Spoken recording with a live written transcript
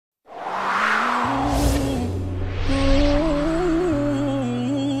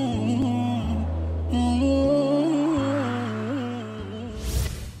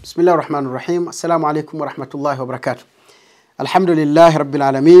Bismillahirrahmanirrahim. Assalamu alaikum wa rahmatullahi wa barakatuh. Alhamdulillahi rabbil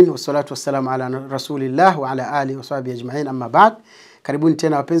alamin wassalatu wassalamu ala rasulillah wa ala alihi wa sahbihi ajma'in, amma ba'd. Karibuni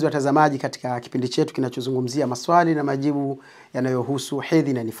tena wapenzi watazamaji katika kipindi chetu kinachozungumzia maswali na majibu yanayohusu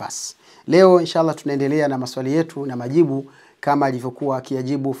hedhi na nifasi. Leo inshallah tunaendelea na maswali yetu na majibu kama alivyokuwa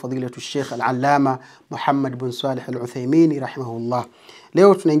akiyajibu fadhilatu Sheikh al-Allama Muhammad bin Salih al-Uthaymeen rahimahullah.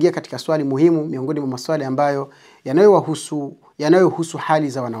 Leo tunaingia katika swali muhimu miongoni mwa maswali ambayo yanayohusu hali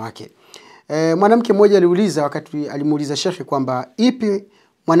za wanawake. Mwanamke mmoja aliuliza wakati alimuuliza Sheikh kwamba ipi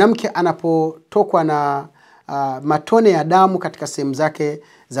mwanamke anapotokwa na matone ya damu katika sehemu zake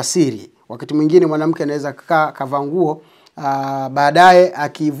za siri. Wakati mwingine mwanamke anaweza kavaa nguo baadaye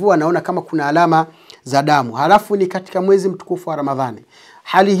akivua naona kama kuna alama za damu. Halafu ni katika mwezi mtukufu wa Ramadhani.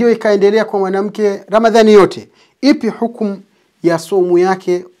 Hali hiyo ikaendelea kwa mwanamke Ramadhani yote. Ipi hukumu ya saumu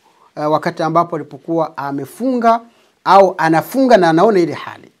yake wakati ambapo alipokuwa amefunga au anafunga na anaona ile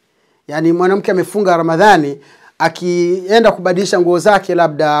hali? Yani mwanamke amefunga Ramadhani akienda kubadilisha nguo zake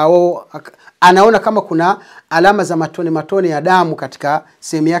labda au anaona kama kuna alama za matone ya damu katika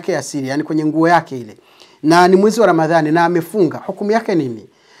sehemu yake ya siri, yani kwenye nguo yake ile. Na ni mwezi wa Ramadhani na amefunga. Hukumu yake nini?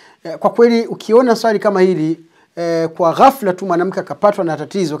 Kwa kweli ukiona swali kama hili kwa ghafla tu mwanamke akapatwa na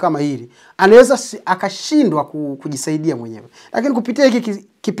tatizo kama hili, anaweza akashindwa kujisaidia mwenyewe. Lakini kupitia hiki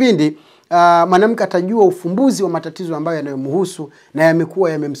kipindi mwanamke atajua ufumbuzi wa matatizo ambayo yanayomhusu na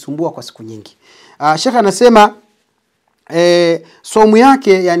yamekuwa yamemsumbua kwa siku nyingi. Sheikh anasema saumu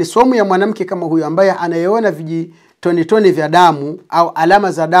yake, yani saumu ya mwanamke kama huyu ambaye anayeona vijitone vya damu au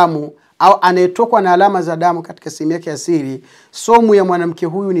alama za damu au anayetokwa na alama za damu katika sehemu yake ya siri, saumu ya mwanamke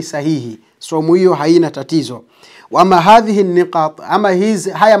huyu ni sahihi. Saumu hiyo haina tatizo. Wama hadhihi niqat, ama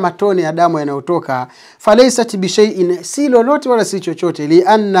haya matone ya damu yanayotoka, falaysat bi shay'in, si lolote wala si chochote, li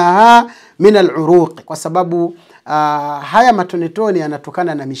annaha min al-uruq, kwa sababu haya matone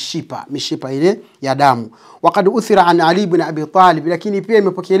yanatokana na mishipa ile ya damu. Waqad uthira an Ali ibn Abi Talib, lakini pia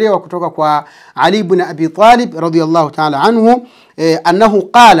imepokelewa kutoka kwa Ali ibn Abi Talib radhiyallahu ta'ala anhu annahu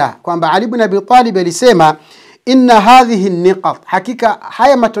qala, kwamba Ali ibn Abi Talib alisema inna hadhihi niqat, hakika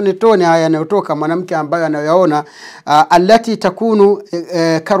haya matone haya yanayotoka mwanamke ambayo anayoona allati takunu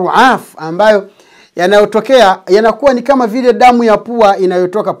karuaf, ambayo yanayotokea yanakuwa ni kama vile damu ya pua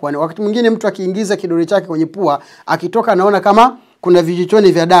inayotoka puani. Wakati mwingine mtu akiingiza kidole chake kwenye pua akitoka anaona kama kuna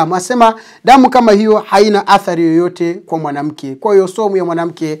vijitone vya damu. Asema damu kama hiyo haina athari yoyote kwa mwanamke. Kwa hiyo saumu ya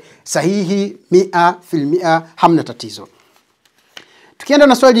mwanamke sahihi 100%, hamna tatizo. Tukienda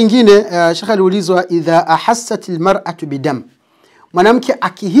na swali lingine, Sheikh aliulizwa idha ahassat almar'atu bidam, mwanamke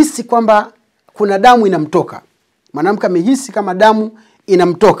akihisi kwamba kuna damu inamtoka. Mwanamke amehisi kama damu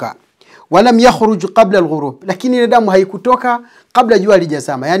inamtoka, walam yakhruj qabla alghurub, lakini ile damu haikutoka kabla jua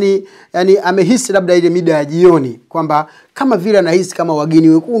halijazama. Yani amehisi labda ile mida ya jioni kwamba kama vile anahisi kama wageni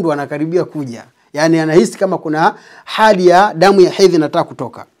wekundu wanakaribia kuja. Yani anahisi kama kuna hali ya damu ya hedhi inataka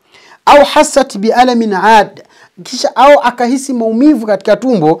kutoka. Au hasat bi alamin aad, kisha au akahisi maumivu katika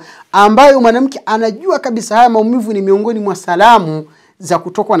tumbo ambayo mwanamke anajua kabisa haya maumivu ni miongoni mwa salamu za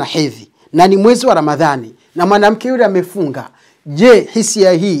kutokwa na hedhi na ni mwezi wa Ramadhani na mwanamke yule amefunga. Je,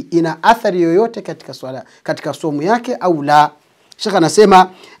 hisia hii ina athari yoyote katika saumu yake au la? Sheikh anasema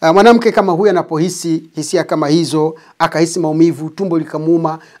mwanamke kama huyu anapohisi hisia kama hizo, akahisi maumivu, tumbo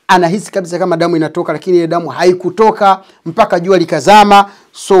likamuuma, anahisi kabisa kama damu inatoka lakini ile damu haikutoka mpaka jua likazama,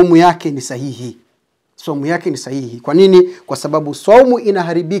 saumu yake ni sahihi. Saumu yake ni sahihi. Kwa nini? Kwa sababu saumu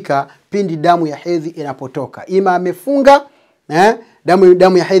inaharibika pindi damu ya hedhi inapotoka. Ima amefunga,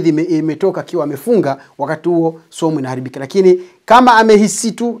 damu ya hedhi imetoka kiwa amefunga, wakati huo saumu inaharibika. Lakini kama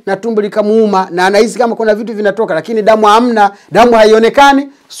amehisi tu na tumbo likamuuma na anahisi kama kuna vitu vinatoka lakini damu hamna, damu haionekani,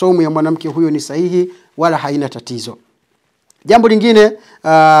 saumu ya mwanamke huyo ni sahihi wala haina tatizo. Jambo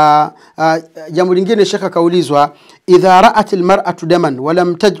lingine Sheikh kaulizwa idha ra'at almar'atu daman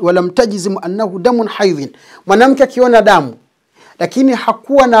walam tajzim annahu damun haidhin, mwanamke akiona damu lakini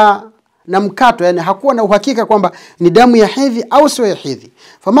hakuwa na mkato, yani hakuwa na uhakika kwamba ni damu ya hedhi au sio ya hedhi,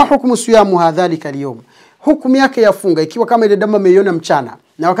 fama hukumu siyamu hadhalika al-yawm, hukumu yake yafunga ikiwa kama ile damu ameiona mchana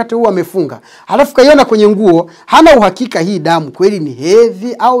na wakati huo amefunga, halafu kaiona kwenye nguo, hana uhakika hii damu kweli ni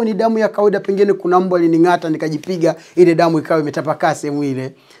hedhi au ni damu ya kawaida, pengine kuna mbwa alining'ata nikajipiga ile damu ikawa imetapakaa sehemu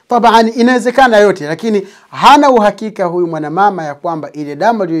ile. Tabani inawezekana yote, lakini hana uhakika huyu mwanamama ya kwamba ile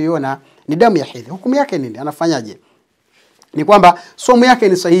damu aliyoiona ni damu ya hedhi. Hukumu yake nini? Anafanyaje? Ni kwamba saumu yake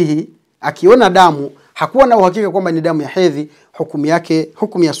ni sahihi. Akiona damu hakuwa na uhakika kwamba ni damu ya hedhi,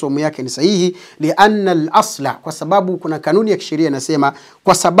 hukumu ya saumu yake ni sahihi, lianna al-asla, kwa sababu kuna kanuni ya kisheria inasema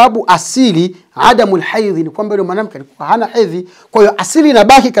kwa sababu asili adamul haidh ni kwamba yule mwanamke alikuwa hana hedhi, kwa hiyo asili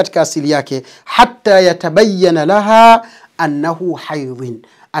inabaki katika asili yake hatta yatabayyana laha annahu haidhin,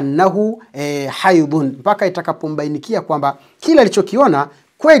 annahu haidhun, mpaka itakapombainikia kwamba kila alichokiona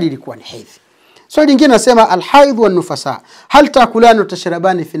kweli ilikuwa ni hedhi. Swali lingine nasema alhaidh wan nifasa hal takulani wa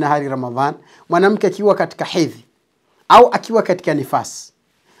tashrabani fi nahari Ramadhan. Mwanamke akiwa katika hedhi au akiwa katika nifasi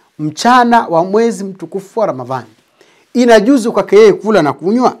mchana wa mwezi mtukufu wa Ramadhani, inajuzu kwake yeye kula na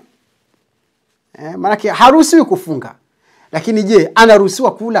kunywa? Maana haruhusiwi kufunga, lakini je,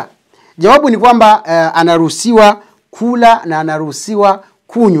 anaruhusiwa kula? Jawabu ni kwamba anaruhusiwa kula na anaruhusiwa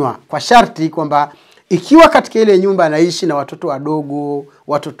kunywa, kwa sharti kwamba ikiwa katika ile nyumba anaishi na watoto wadogo,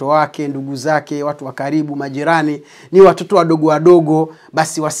 watoto wake, ndugu zake, watu wa karibu, majirani ni watoto wadogo,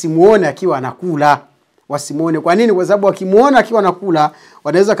 basi wasimuone akiwa anakula. Wasimuone. Kwa nini? Kwa sababu wakimuona akiwa anakula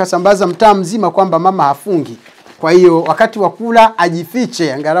wanaweza kasambaza mtaa mzima kwamba mama hafungi. Kwa hiyo wakati wa kula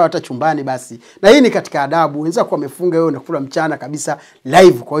ajifiche, angalau hata chumbani basi. Na hii ni katika adabu. Unaweza kuwa amefunga wewe unakula mchana kabisa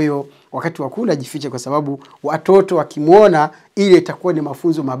live. Kwa hiyo wakati wa kula ajifiche, kwa sababu watoto wakimuona ile itakuwa ni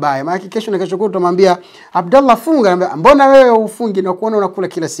mafunzo mabaya. Maana kesho na kesho kutwa utamwambia Abdallah funga, anambia mbona wewe ufungi na kuona unakula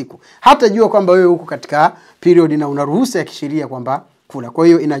kila siku? Hata jua kwamba wewe uko katika period na una ruhusa ya kisheria kwamba kula. Kwa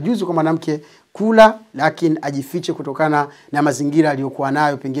hiyo inajuzu kwa mwanamke kula, lakini ajifiche kutokana na mazingira aliyokuwa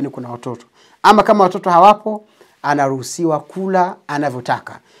nayo, pengine kuna watoto. Ama kama watoto hawapo, anaruhusiwa kula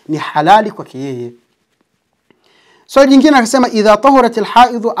anavyotaka, ni halali kwake yeye. Swali jingine akasema idha tahuratil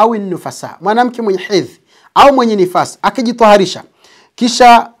haidh au nifasa, mwanamke mwenye hedhi au mwenye nifasi akijitaharisha,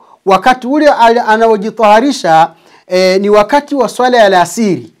 kisha wakati ule anaojitaharisha ni wakati wa swala ya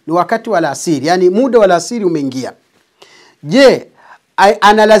alasiri, ni wakati wa alasiri, yani muda wa alasiri umeingia. Je,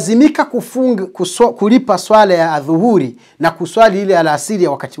 analazimika kulipa swala ya adhuhuri na kuswali ile alasiri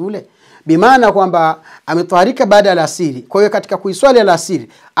ya wakati ule? Bimaana kwamba ametaharika baada ya alasiri, kwa hiyo katika kuiswali alasiri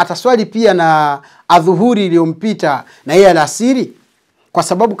ataswali pia na adhuhuri iliyompita na yeye alasiri, kwa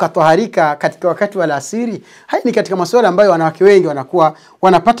sababu kataharika katika wakati wa alasiri. Hai ni katika masuala ambayo wanawake wengi wanakuwa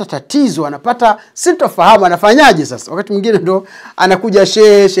wanapata tatizo, wanapata sintofahamu, anafanyaje sasa? Wakati mwingine ndo anakuja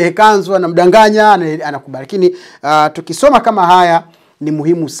shehe kanzu anamdanganya, anakubali. Lakini tukisoma kama haya ni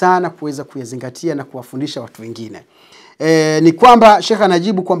muhimu sana kuweza kuyazingatia na kuwafundisha watu wengine. Ni kwamba Sheikh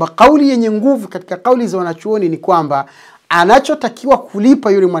anajibu kwamba kauli yenye nguvu katika kauli za wanachuoni ni kwamba anachotakiwa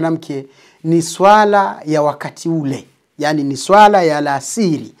kulipa yule mwanamke ni swala ya wakati ule, yani ni swala ya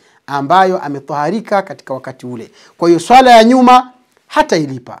alasiri ambayo ametaharika katika wakati ule. Kwa hiyo swala ya nyuma hata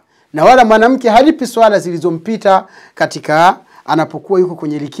ilipa, na wala mwanamke halipi swala zilizompita katika anapokuwa yuko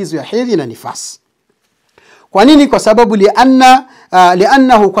kwenye likizo ya hedhi na nifasi. Kwa nini? Kwa sababu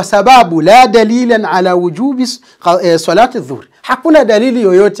liannahu, kwa sababu la dalilan ala wujubi salati dhuhur, hakuna dalili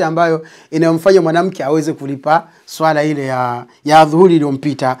yoyote ambayo inayomfanya mwanamke aweze kulipa swala ile ya dhuhuri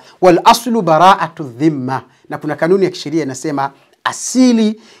iliyompita. Wal aslu bara'atu dhimma, na kuna kanuni ya kisheria inasema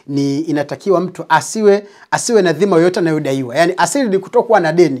asili ni inatakiwa mtu asiwe na dhima yoyote anayodaiwa. Yani asili ni kutokuwa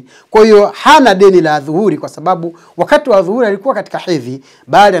na deni. Kwa hiyo hana deni la dhuhuri, kwa sababu wakati wa dhuhuri alikuwa katika hedhi,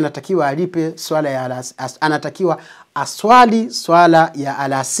 bali anatakiwa alipe swala ya anatakiwa aswali swala ya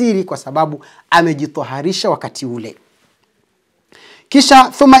alasiri, kwa sababu amejitaharisha wakati ule. Kisha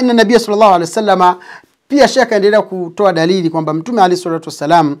thumma inna nabiy sallallahu alaihi wasallam, pia Sheikh endelea kutoa dalili kwamba Mtume alayhi salatu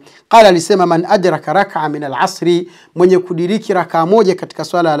wasallam qala, alisema man adraka rak'a min al-asri, mwenye kudiriki rak'a moja katika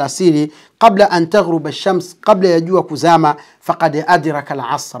swala ya alasiri, kabla an taghruba ash-shams, kabla ya jua kuzama, faqad adraka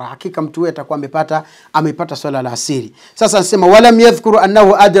al-asra, hakika mtu huyo atakuwa amepata swala ya alasiri. Sasa anasema walam yadhkuru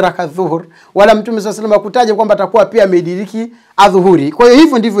annahu adraka adh-dhuhr, wala Mtume sallallahu alayhi wasallam akutaja kwamba atakuwa pia amediriki adhuhuri. Kwa hiyo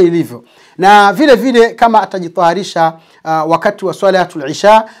hivyo ndivyo ilivyo. Na vile vile kama atajitaharisha wakati wa swalatul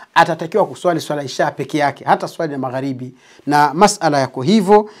isha, atatakiwa kuswali swala isha peke yake, hata swali ya magharibi. Na masala yako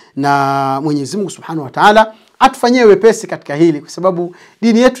hivyo, na Mwenyezi Mungu Subhanahu wa Ta'ala atufanyie wepesi katika hili, kwa sababu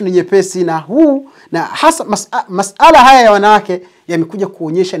dini yetu ni nyepesi, na hasa masala haya ya wanawake yamekuja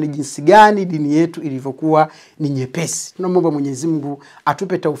kuonyesha ni jinsi gani dini yetu ilivyokuwa ni nyepesi. Tunamwomba Mwenyezi Mungu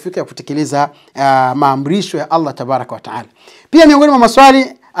atupe taufiki ya kutekeleza maamrisho ya Allah Tabaraka wa Taala. Pia miongoni mwa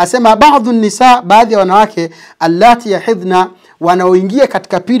maswali asema baadhi nisa, baadhi ya wanawake allati yahidna, wanaoingia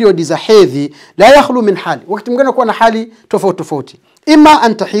katika period za hedhi, la yakhlu min hali, wakati mwingine kuna hali tofauti tofauti. Imma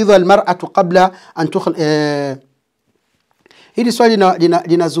an tahidha almar'atu qabla an hili swali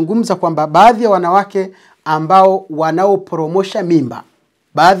linazungumza kwamba baadhi ya wanawake ambao wanaopromosha mimba,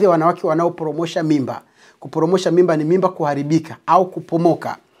 baadhi ya wanawake wanaopromosha mimba, kupromosha mimba ni mimba kuharibika au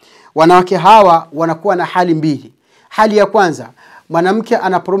kupomoka. Wanawake hawa wanakuwa na hali mbili. Hali ya kwanza, mwanamke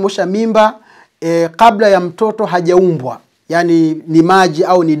anapromosha mimba kabla ya mtoto hajaumbwa, yani ni maji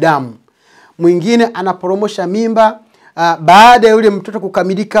au ni damu. Mwingine anapromosha mimba baada ya yule mtoto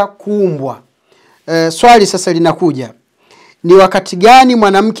kukamilika kuumbwa. Swali sasa linakuja, ni wakati gani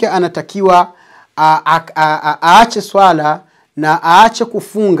mwanamke anatakiwa aache swala na aache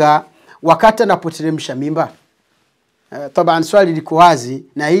kufunga wakati anapoteremsha mimba? Taban swali liko wazi,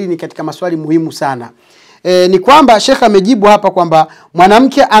 na hili ni katika maswali muhimu sana. Ni kwamba Sheikh amejibu hapa kwamba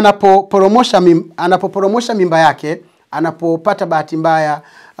mwanamke anapoporomosha mimba yake, anapopata bahati mbaya,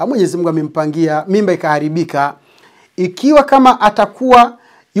 Mwenyezi Mungu amempangia mimba ikaharibika, ikiwa kama atakuwa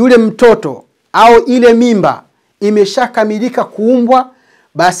yule mtoto au ile mimba imeshakamilika kuumbwa,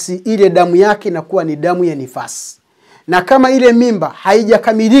 basi ile damu yake inakuwa ni damu ya nifasi. Na kama ile mimba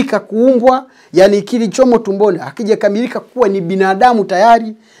haijakamilika kuumbwa, yani kilichomo tumboni hakijakamilika kuwa ni binadamu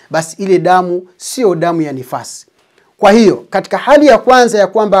tayari, basi ile damu sio damu ya nifasi. Kwa hiyo katika hali ya kwanza ya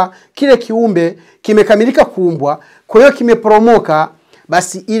kwamba kile kiumbe kimekamilika kuumbwa, kwa hiyo kimeporomoka,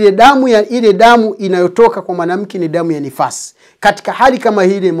 basi ile damu inayotoka kwa mwanamke ni damu ya nifasi. Katika hali kama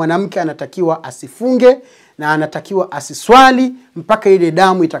hile mwanamke anatakiwa asifunge na anatakiwa asiswali mpaka ile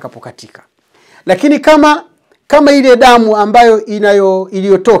damu itakapokatika. Lakini kama ile damu ambayo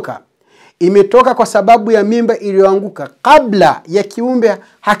iliyotoka imetoka kwa sababu ya mimba iliyoanguka kabla ya kiumbe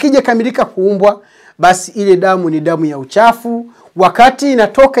hakijakamilika kuumbwa, basi ile damu ni damu ya uchafu. Wakati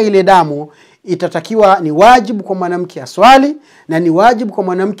inatoka ile damu, itatakiwa ni wajibu kwa mwanamke aswali na ni wajibu kwa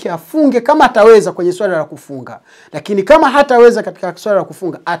mwanamke afunge kama ataweza kwenye swala la kufunga. Lakini kama hataweza katika swala la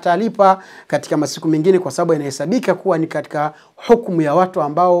kufunga, atalipa katika masiku mengine, kwa sababu inahesabika kuwa ni katika hukumu ya watu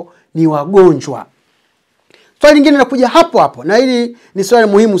ambao ni wagonjwa. Swali lingine linakuja hapo, na hili ni swali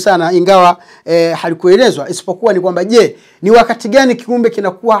muhimu sana, ingawa halikuelezwa, isipokuwa ni kwamba je, ni wakati gani kiumbe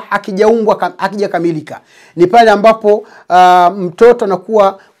kinakuwa hakijaumbwa, hakijakamilika? Ni pale ambapo mtoto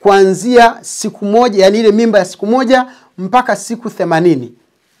anakuwa kuanzia siku moja, yani ile mimba ya siku moja mpaka siku 80.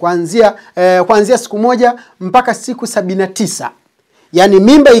 Kuanzia siku moja mpaka siku 79. Yani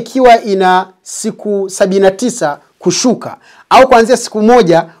mimba ikiwa ina siku 79 kushuka, au kuanzia siku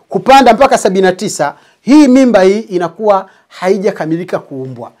moja kupanda mpaka 79, hii mimba hii inakuwa haijakamilika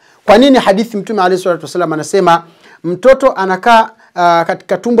kuumbwa. Kwa nini? Hadithi Mtume alayhi salatu wasallam anasema mtoto anakaa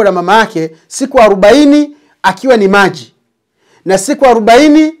katika tumbo la mama yake siku 40 akiwa ni maji na siku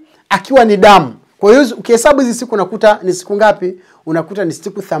 40 akiwa ni damu. Kwa hiyo ukihesabu hizi siku unakuta ni siku ngapi? Unakuta ni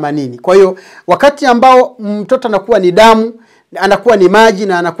siku 80. Kwa hiyo wakati ambao mtoto anakuwa ni damu, anakuwa ni maji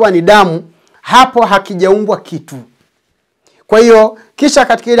na anakuwa ni damu, hapo hakijaumbwa kitu. Kwa hiyo kisha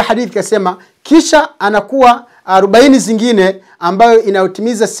katika ile hadithi kasema kisha anakuwa 40 zingine ambayo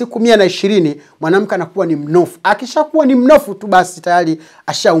inayotimiza siku 120, mwanamke anakuwa ni mnofu. Akishakuwa ni mnofu tu basi tayari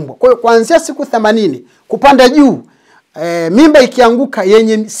ashaumbwa. Kwa hiyo kuanzia siku 80 kupanda juu, mimba ikianguka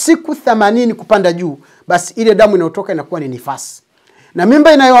yenye siku 80 kupanda juu, basi ile damu inayotoka inakuwa ni nifasi. Na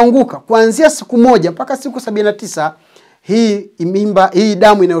mimba inayoanguka kuanzia siku 1 mpaka siku 79, hii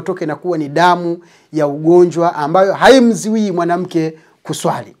damu inayotoka inakuwa ni damu ya ugonjwa ambayo haimziwi mwanamke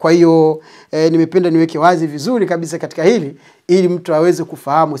kuswali. Kwa hiyo nimependa niweke wazi vizuri kabisa katika hili, ili mtu aweze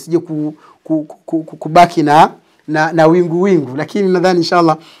kufahamu, sije kubaki na wingu. Lakini nadhani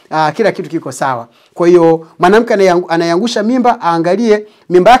inshallah kila kitu kiko sawa. Kwa hiyo mwanamke anayeangusha mimba aangalie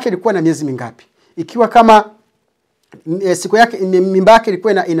mimba yake ilikuwa na miezi mingapi. Ikiwa kama siku yake mimba yake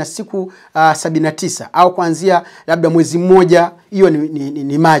ilikuwa ina siku 79, au kuanzia labda mwezi mmoja, hiyo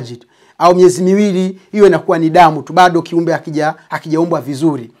ni maji, au miezi miwili, hiyo inakuwa ni damu tu, bado kiumbe hakijaumbwa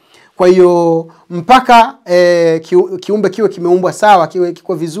vizuri. Kwa hiyo mpaka kiumbe kiwe kimeumbwa sawa,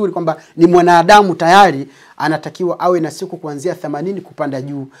 kiko vizuri kwamba ni mwanadamu tayari, anatakiwa awe na siku kuanzia 80 kupanda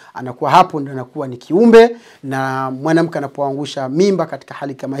juu, anakuwa hapo ndio anakuwa ni kiumbe. Na mwanamke anapoangusha mimba katika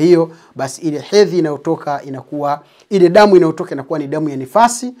hali kama hiyo, basi ile hedhi inayotoka inakuwa, ile damu inayotoka inakuwa ni damu ya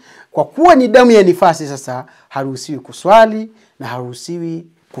nifasi. Kwa kuwa ni damu ya nifasi, sasa haruhusiwi kuswali na haruhusiwi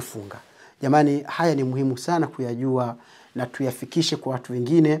kufunga. Jamani, haya ni muhimu sana kuyajua na tuyafikishe kwa watu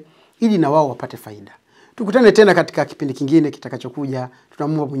wengine, ili na wao wapate faida. Tukutane tena katika kipindi kingine kitakachokuja.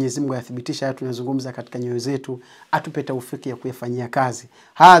 Tunamuomba Mwenyezi Mungu athibitisha haya tunazungumza katika nyoyo zetu, atupe taufiki ya kuyafanyia kazi.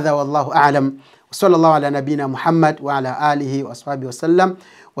 Hadha wallahu a'lam. Sallallahu ala nabina Muhammad wa ala alihi wa ashabihi wasallam.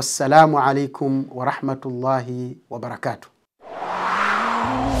 Wassalamu alaykum wa rahmatullahi wa barakatuh.